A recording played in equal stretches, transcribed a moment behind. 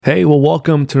Hey, well,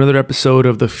 welcome to another episode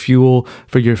of the Fuel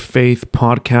for Your Faith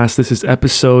podcast. This is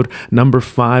episode number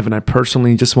 5, and I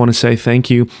personally just want to say thank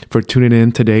you for tuning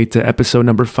in today to episode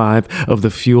number 5 of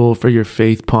the Fuel for Your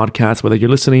Faith podcast. Whether you're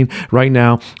listening right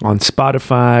now on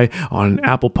Spotify, on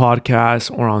Apple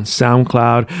Podcasts, or on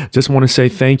SoundCloud, just want to say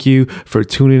thank you for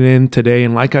tuning in today.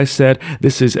 And like I said,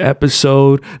 this is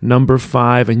episode number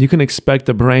 5, and you can expect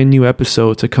a brand new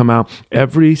episode to come out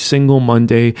every single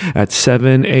Monday at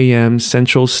 7 a.m.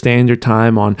 Central Standard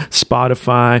Time on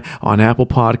Spotify, on Apple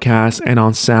Podcasts, and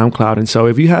on SoundCloud. And so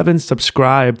if you haven't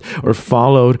subscribed or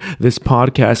followed this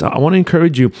podcast, I want to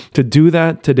encourage you to do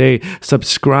that today.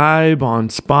 Subscribe on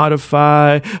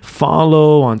Spotify,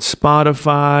 follow on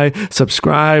Spotify,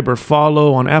 subscribe or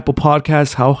follow on Apple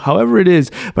Podcasts, however it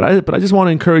is. But I just want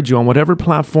to encourage you on whatever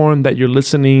platform that you're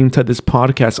listening to this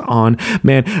podcast on,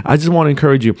 man, I just want to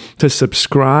encourage you to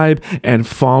subscribe and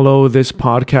follow this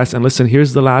podcast. And listen,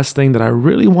 here's the last thing that I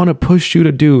really want to push you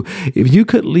to do. If you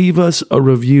could leave us a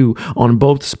review on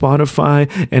both Spotify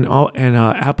and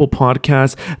Apple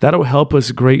Podcasts, that'll help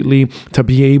us greatly to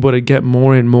be able to get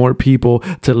more and more people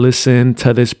to listen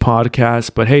to this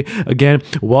podcast. But hey, again,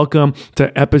 welcome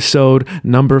to episode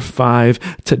number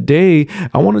 5. Today,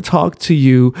 I want to talk to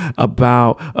you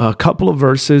about a couple of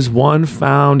verses, one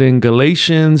found in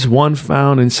Galatians, one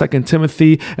found in 2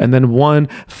 Timothy, and then one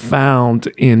found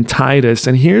in Titus.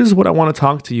 And here's what I want to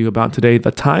talk to you about today.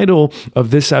 The title of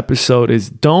this episode is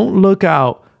Don't Look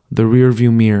Out the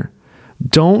Rearview Mirror.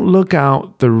 Don't look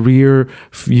out the rear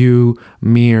view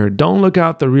mirror. Don't look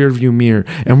out the rear view mirror.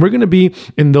 And we're going to be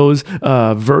in those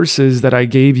verses that I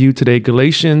gave you today.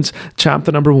 Galatians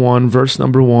chapter number 1, verse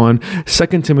number 1,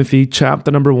 2 Timothy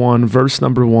chapter number 1, verse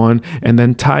number 1, and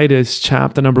then Titus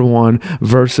chapter number 1,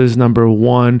 verses number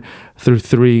 1 through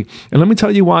 3. And let me tell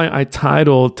you why I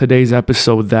titled today's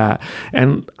episode that.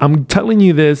 And I'm telling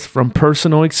you this from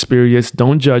personal experience.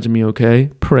 Don't judge me,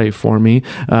 okay? Pray for me.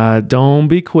 Don't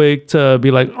be quick to be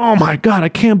like, oh my God, I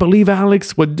can't believe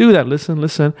Alex would do that.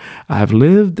 Listen, I've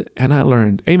lived and I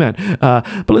learned. Amen.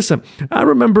 But listen, I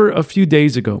remember a few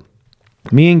days ago,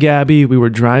 me and Gabby, we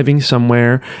were driving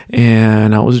somewhere,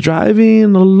 and I was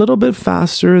driving a little bit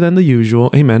faster than the usual.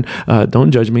 Amen.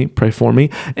 Don't judge me. Pray for me.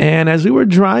 And as we were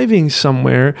driving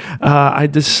somewhere, I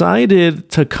decided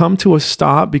to come to a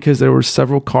stop because there were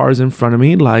several cars in front of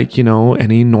me, like,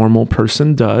 any normal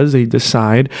person does. They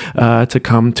decide to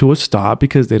come to a stop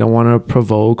because they don't want to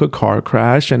provoke a car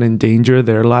crash and endanger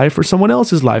their life or someone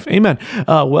else's life. Amen.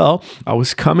 Well, I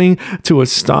was coming to a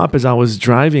stop as I was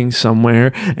driving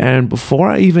somewhere, and before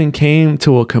I even came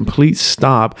to a complete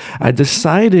stop, I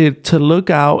decided to look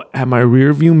out at my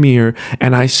rearview mirror,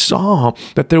 and I saw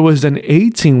that there was an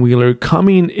 18-wheeler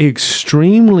coming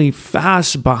extremely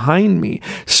fast behind me.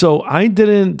 So I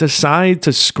didn't decide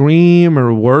to scream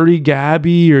or worry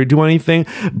Gabby or do anything,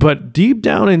 but deep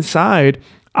down inside,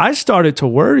 I started to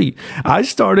worry. I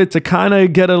started to kind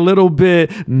of get a little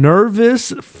bit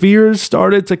nervous. Fears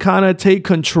started to kind of take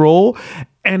control.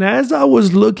 And as I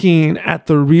was looking at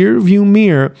the rear view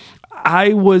mirror,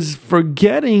 I was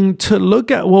forgetting to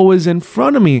look at what was in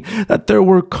front of me, that there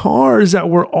were cars that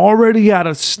were already at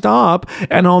a stop.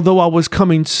 And although I was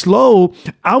coming slow,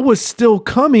 I was still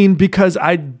coming because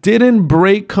I didn't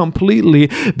brake completely,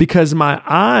 because my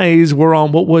eyes were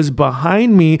on what was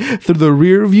behind me through the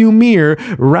rear view mirror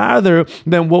rather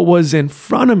than what was in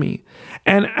front of me.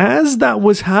 And as that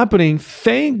was happening,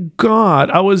 thank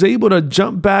God I was able to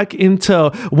jump back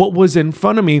into what was in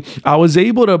front of me. I was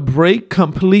able to brake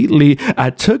completely.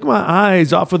 I took my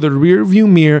eyes off of the rear view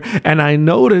mirror, and I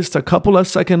noticed a couple of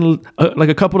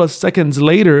seconds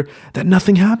later that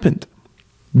nothing happened.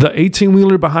 The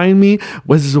 18-wheeler behind me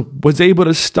was able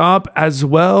to stop as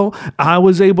well. I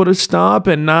was able to stop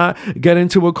and not get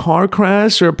into a car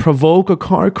crash or provoke a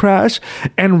car crash.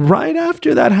 And right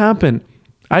after that happened,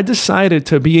 I decided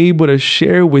to be able to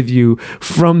share with you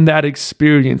from that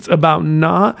experience about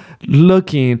not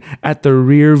looking at the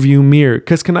rear view mirror.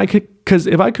 Because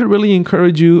if I could really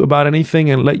encourage you about anything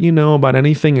and let you know about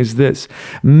anything, is this: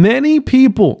 many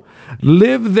people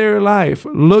live their life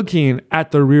looking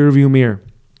at the rear view mirror.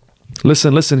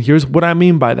 Listen, here's what I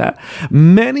mean by that.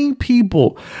 Many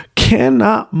people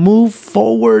cannot move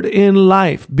forward in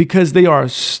life because they are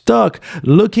stuck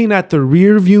looking at the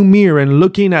rear view mirror and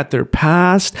looking at their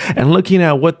past and looking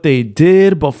at what they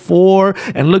did before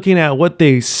and looking at what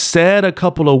they said a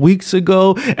couple of weeks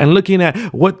ago and looking at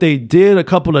what they did a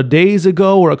couple of days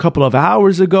ago or a couple of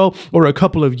hours ago or a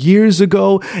couple of years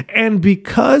ago. And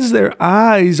because their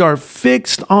eyes are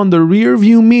fixed on the rear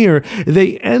view mirror,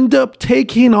 they end up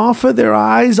taking off of lower their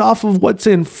eyes off of what's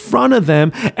in front of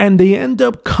them, and they end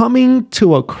up coming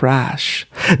to a crash.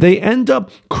 They end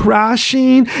up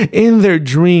crashing in their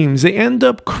dreams. They end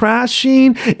up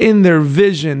crashing in their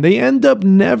vision. They end up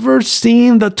never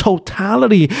seeing the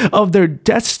totality of their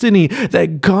destiny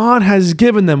that God has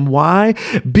given them. Why?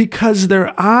 Because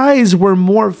their eyes were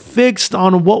more fixed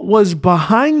on what was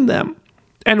behind them.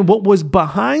 And what was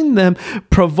behind them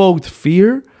provoked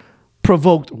fear,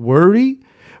 provoked worry,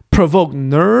 provoked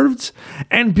nerves.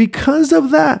 And because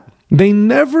of that, they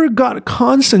never got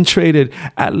concentrated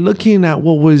at looking at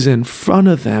what was in front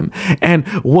of them and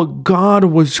what God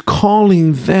was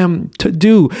calling them to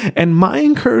do. And my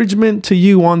encouragement to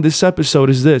you on this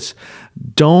episode is this: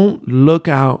 don't look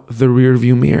out the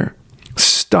rearview mirror.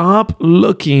 Stop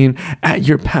looking at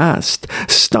your past.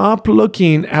 Stop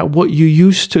looking at what you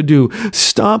used to do.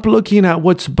 Stop looking at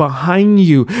what's behind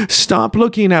you. Stop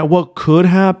looking at what could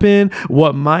happen,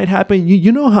 what might happen.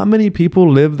 You know how many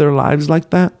people live their lives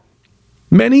like that?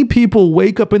 Many people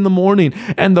wake up in the morning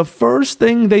and the first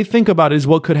thing they think about is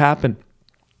what could happen.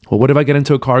 Well, what if I get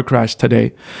into a car crash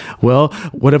today? Well,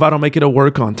 what if I don't make it to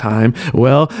work on time?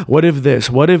 Well, what if this?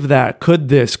 What if that? Could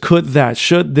this? Could that?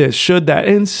 Should this? Should that?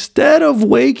 Instead of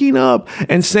waking up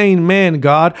and saying, man,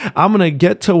 God, I'm going to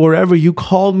get to wherever you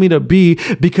called me to be,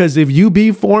 because if you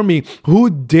be for me, who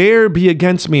dare be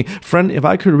against me? Friend, if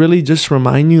I could really just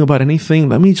remind you about anything,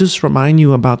 let me just remind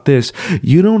you about this.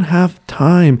 You don't have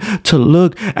time to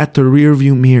look at the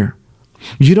rearview mirror.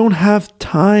 You don't have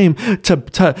time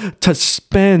to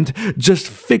spend just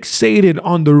fixated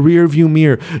on the rearview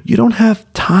mirror. You don't have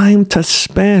time to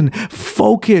spend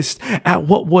focused at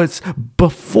what was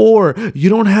before. You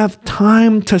don't have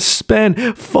time to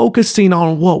spend focusing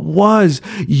on what was.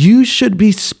 You should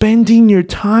be spending your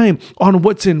time on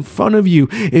what's in front of you.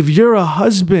 If you're a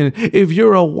husband, if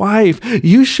you're a wife,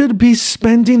 you should be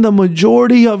spending the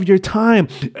majority of your time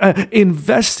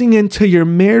investing into your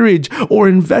marriage or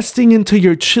investing into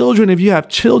your children. If you have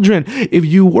children, if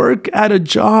you work at a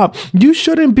job, you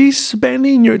shouldn't be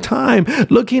spending your time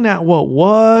looking at what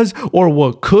was or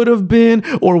what could have been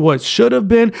or what should have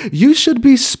been. You should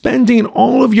be spending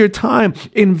all of your time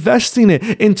investing it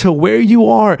into where you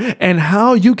are and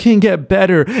how you can get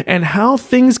better and how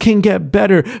things can get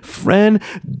better. Friend,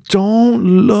 don't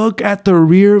look at the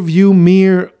rear view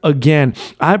mirror again.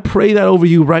 I pray that over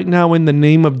you right now in the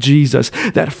name of Jesus,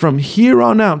 that from here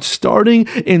on out, starting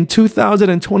in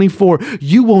 2024,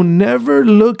 you will never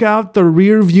look out the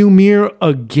rear view mirror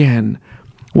again.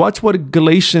 Watch what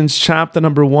Galatians chapter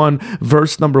number 1,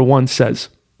 verse number 1 says.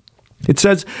 It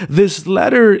says, this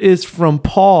letter is from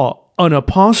Paul, an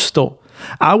apostle.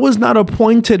 I was not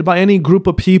appointed by any group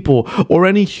of people or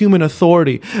any human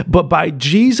authority, but by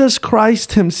Jesus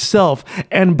Christ himself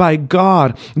and by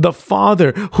God, the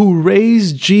Father, who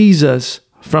raised Jesus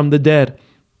from the dead.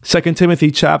 2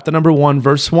 Timothy chapter number 1,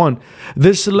 verse 1.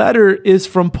 This letter is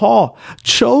from Paul,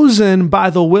 chosen by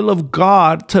the will of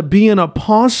God to be an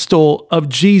apostle of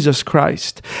Jesus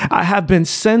Christ. I have been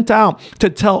sent out to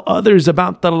tell others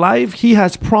about the life he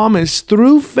has promised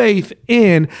through faith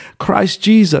in Christ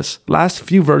Jesus. Last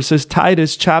few verses,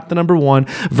 Titus chapter number 1,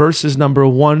 verses number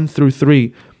 1 through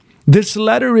 3. This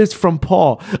letter is from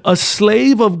Paul, a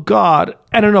slave of God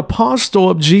and an apostle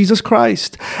of Jesus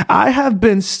Christ. I have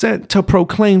been sent to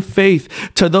proclaim faith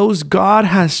to those God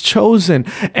has chosen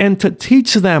and to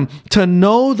teach them to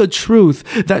know the truth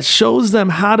that shows them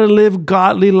how to live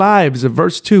godly lives.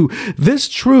 Verse 2, this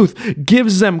truth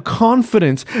gives them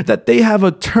confidence that they have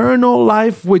eternal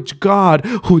life, which God,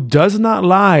 who does not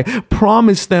lie,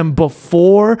 promised them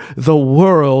before the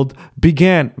world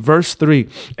began. Verse 3,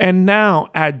 and now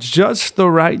at just the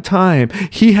right time,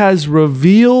 he has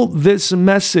revealed this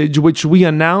message which we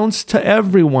announce to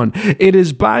everyone. It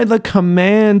is by the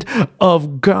command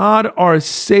of God our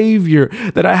Savior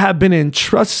that I have been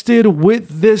entrusted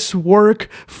with this work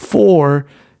for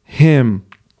him.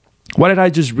 Why did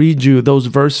I just read you those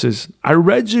verses? I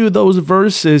read you those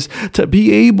verses to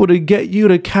be able to get you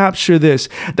to capture this,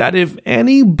 that if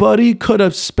anybody could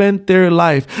have spent their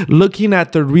life looking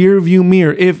at the rear view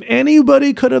mirror, if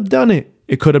anybody could have done it,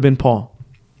 it could have been Paul.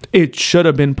 It should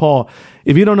have been Paul.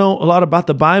 If you don't know a lot about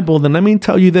the Bible, then let me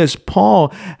tell you this.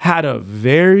 Paul had a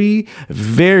very,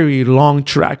 very long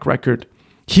track record.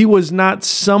 He was not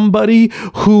somebody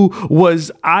who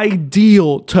was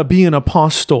ideal to be an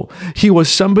apostle. He was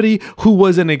somebody who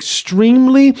was an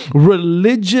extremely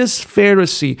religious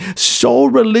Pharisee, so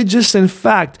religious in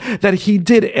fact that he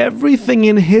did everything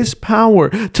in his power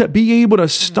to be able to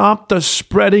stop the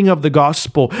spreading of the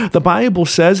gospel. The Bible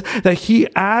says that he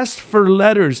asked for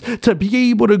letters to be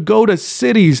able to go to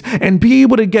cities and be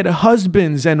able to get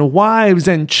husbands and wives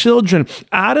and children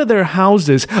out of their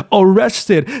houses,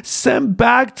 arrested, sent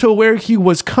back to where he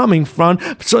was coming from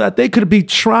so that they could be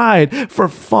tried for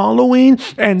following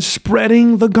and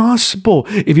spreading the gospel.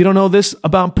 If you don't know this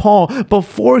about Paul,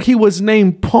 before he was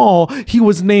named Paul, he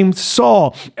was named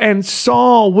Saul, and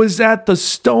Saul was at the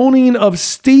stoning of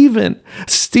Stephen.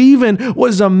 Stephen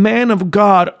was a man of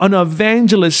God, an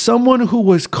evangelist, someone who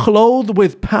was clothed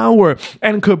with power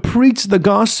and could preach the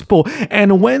gospel.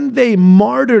 And when they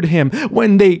martyred him,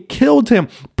 when they killed him,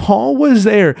 Paul was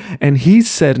there and he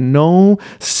said no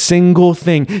single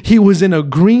thing. He was in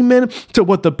agreement to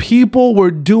what the people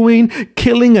were doing,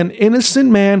 killing an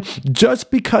innocent man just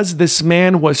because this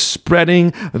man was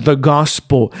spreading the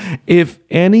gospel. If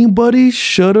anybody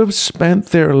should have spent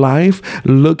their life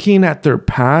looking at their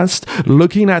past,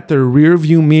 looking at their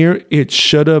rearview mirror, it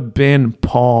should have been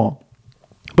Paul.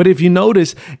 But if you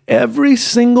notice, every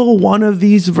single one of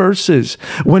these verses,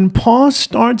 when Paul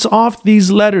starts off these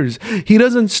letters, he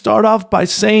doesn't start off by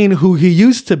saying who he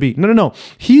used to be. No.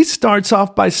 He starts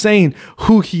off by saying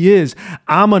who he is.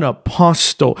 I'm an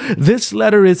apostle. This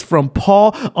letter is from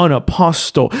Paul, an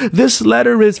apostle. This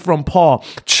letter is from Paul,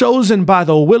 chosen by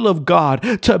the will of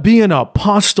God to be an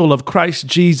apostle of Christ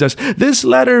Jesus. This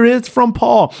letter is from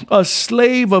Paul, a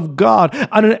slave of God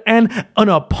and an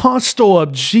apostle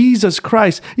of Jesus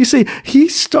Christ. You see, he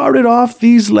started off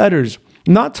these letters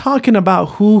not talking about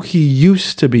who he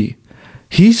used to be.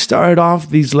 He started off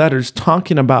these letters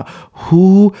talking about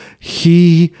who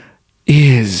he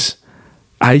is.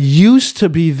 I used to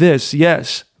be this,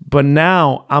 yes, but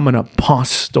now I'm an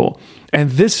apostle. And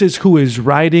this is who is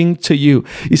writing to you.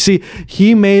 You see,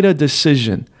 he made a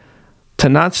decision to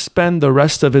not spend the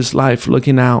rest of his life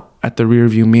looking out at the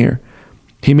rearview mirror.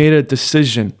 He made a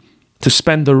decision to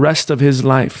spend the rest of his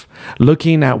life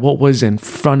looking at what was in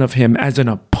front of him as an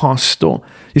apostle.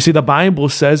 You see, the Bible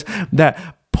says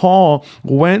that Paul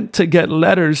went to get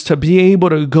letters to be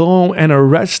able to go and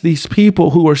arrest these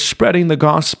people who were spreading the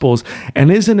gospels.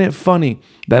 And isn't it funny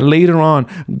that later on,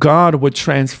 God would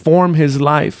transform his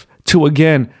life to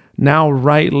again now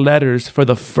write letters for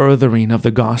the furthering of the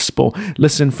gospel.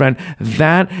 Listen, friend,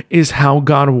 that is how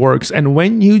God works. And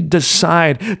when you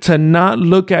decide to not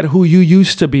look at who you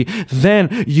used to be,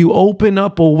 then you open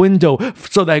up a window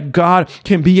so that God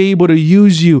can be able to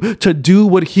use you to do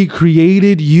what he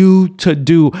created you to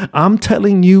do. I'm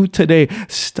telling you today,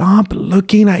 stop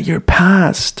looking at your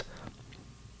past.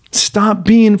 Stop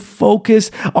being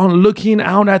focused on looking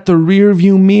out at the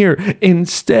rearview mirror.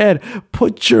 Instead,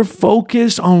 put your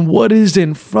focus on what is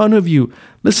in front of you.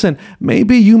 Listen,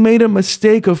 maybe you made a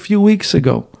mistake a few weeks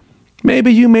ago.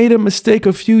 Maybe you made a mistake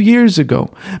a few years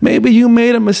ago. Maybe you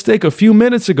made a mistake a few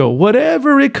minutes ago.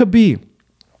 Whatever it could be,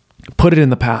 put it in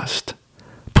the past.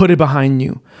 Put it behind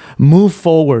you. Move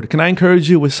forward. Can I encourage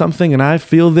you with something? And I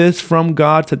feel this from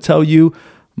God to tell you,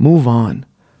 move on.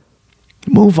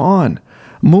 Move on.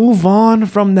 Move on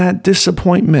from that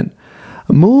disappointment.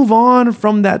 Move on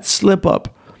from that slip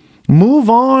up.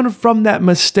 Move on from that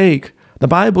mistake. The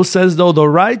Bible says, though the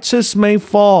righteous may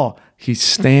fall, he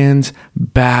stands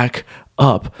back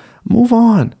up. Move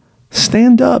on.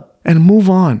 Stand up and move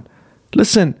on.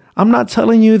 Listen, I'm not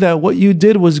telling you that what you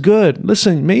did was good.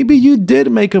 Listen, maybe you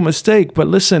did make a mistake, but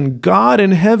listen, God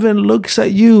in heaven looks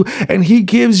at you and he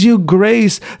gives you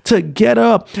grace to get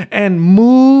up and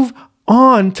move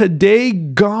on. Today,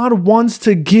 God wants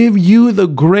to give you the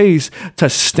grace to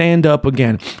stand up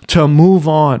again, to move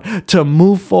on, to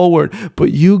move forward.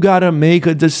 But you got to make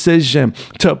a decision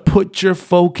to put your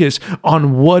focus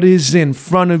on what is in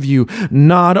front of you,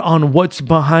 not on what's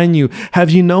behind you. Have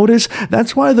you noticed?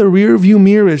 That's why the rear view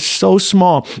mirror is so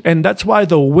small. And that's why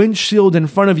the windshield in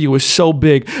front of you is so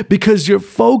big, because your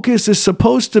focus is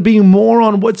supposed to be more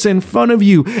on what's in front of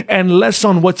you and less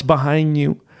on what's behind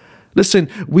you. Listen,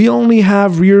 we only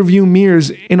have rear view mirrors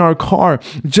in our car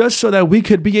just so that we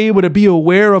could be able to be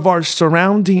aware of our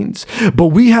surroundings. But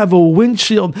we have a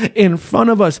windshield in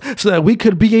front of us so that we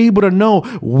could be able to know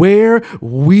where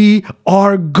we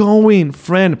are going.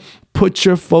 Friend, put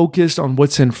your focus on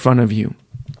what's in front of you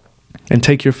and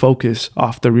take your focus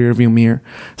off the rear view mirror.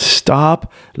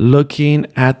 Stop looking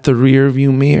at the rear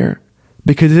view mirror,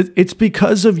 because it's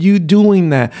because of you doing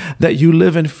that you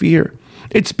live in fear.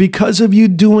 It's because of you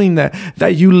doing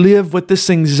that you live with this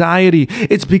anxiety.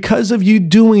 It's because of you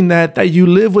doing that you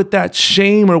live with that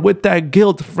shame or with that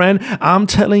guilt. Friend, I'm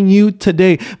telling you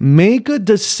today, make a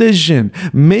decision.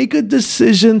 Make a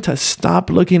decision to stop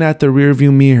looking at the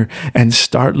rearview mirror and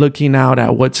start looking out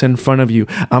at what's in front of you.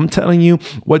 I'm telling you,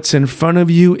 what's in front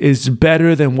of you is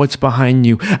better than what's behind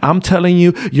you. I'm telling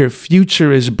you, your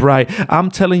future is bright. I'm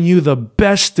telling you, the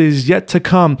best is yet to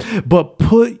come. But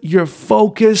put your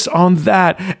focus on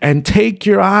that and take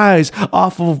your eyes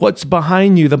off of what's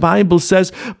behind you. The Bible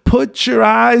says, put your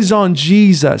eyes on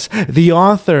Jesus, the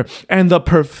author and the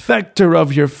perfecter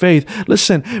of your faith.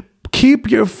 Listen, keep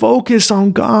your focus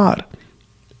on God.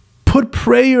 Put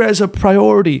prayer as a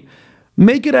priority.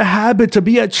 Make it a habit to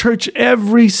be at church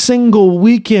every single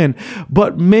weekend,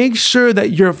 but make sure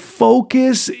that your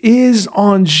focus is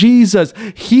on Jesus.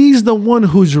 He's the one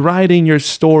who's writing your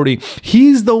story.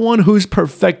 He's the one who's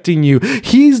perfecting you.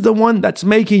 He's the one that's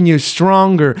making you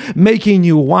stronger, making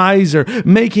you wiser,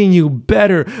 making you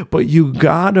better, but you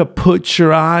gotta put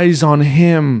your eyes on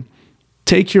Him.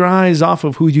 Take your eyes off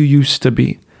of who you used to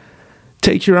be.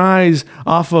 Take your eyes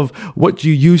off of what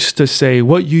you used to say,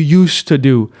 what you used to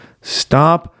do.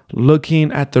 Stop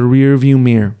looking at the rearview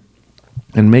mirror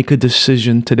and make a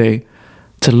decision today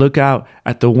to look out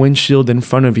at the windshield in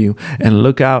front of you and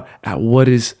look out at what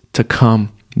is to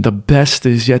come. The best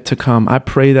is yet to come. I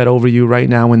pray that over you right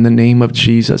now in the name of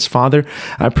Jesus. Father,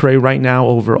 I pray right now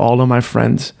over all of my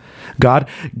friends. God,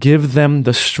 give them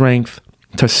the strength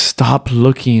to stop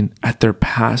looking at their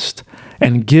past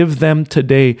and give them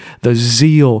today the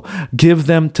zeal. Give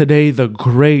them today the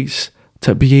grace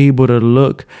to be able to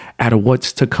look at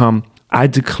what's to come. I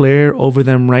declare over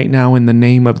them right now in the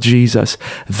name of Jesus,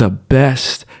 the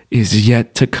best is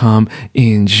yet to come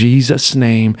in Jesus'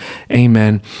 name.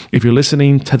 Amen. If you're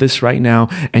listening to this right now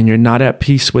and you're not at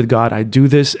peace with God, I do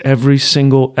this every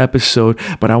single episode,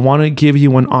 but I want to give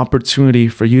you an opportunity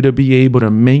for you to be able to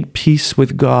make peace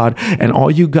with God. And all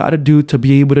you got to do to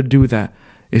be able to do that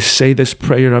is say this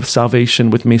prayer of salvation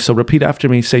with me. So repeat after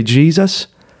me. Say, Jesus,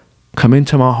 come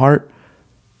into my heart.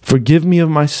 Forgive me of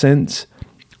my sins.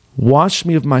 Wash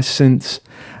me of my sins.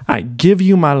 I give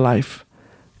you my life.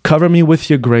 Cover me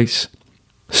with your grace.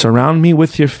 Surround me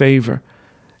with your favor.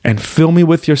 And fill me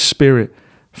with your spirit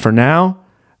for now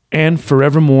and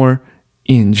forevermore.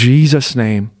 In Jesus'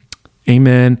 name,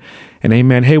 amen and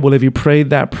amen. Hey, well, if you prayed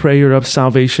that prayer of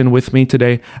salvation with me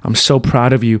today, I'm so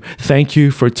proud of you. Thank you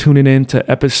for tuning in to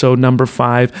episode number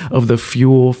 5 of the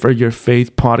Fuel for Your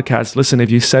Faith podcast. Listen,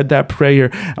 if you said that prayer,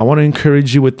 I want to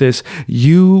encourage you with this.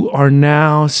 You are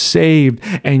now saved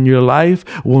and your life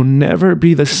will never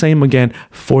be the same again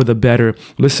for the better.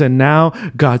 Listen, now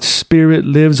God's Spirit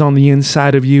lives on the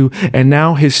inside of you, and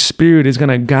now His Spirit is going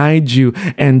to guide you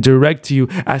and direct you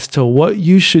as to what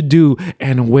you should do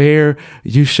and where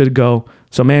you should go.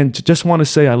 So, man, just want to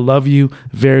say I love you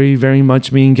very, very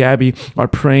much. Me and Gabby are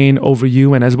praying over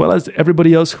you, and as well as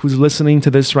everybody else who's listening to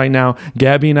this right now.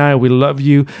 Gabby and I, we love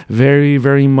you very,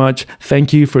 very much.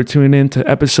 Thank you for tuning in to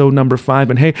episode number 5.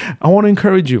 And hey, I want to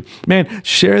encourage you, man,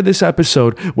 share this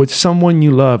episode with someone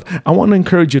you love. I want to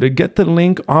encourage you to get the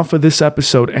link off of this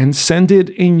episode and send it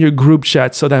in your group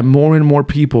chat so that more and more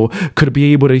people could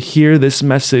be able to hear this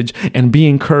message and be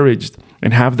encouraged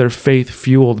and have their faith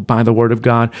fueled by the word of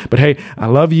God. But hey, I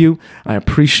love you. I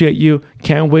appreciate you.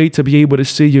 Can't wait to be able to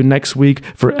see you next week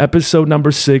for episode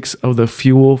number 6 of the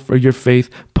Fuel for Your Faith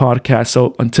podcast.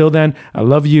 So until then, I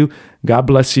love you. God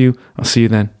bless you. I'll see you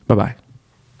then. Bye-bye.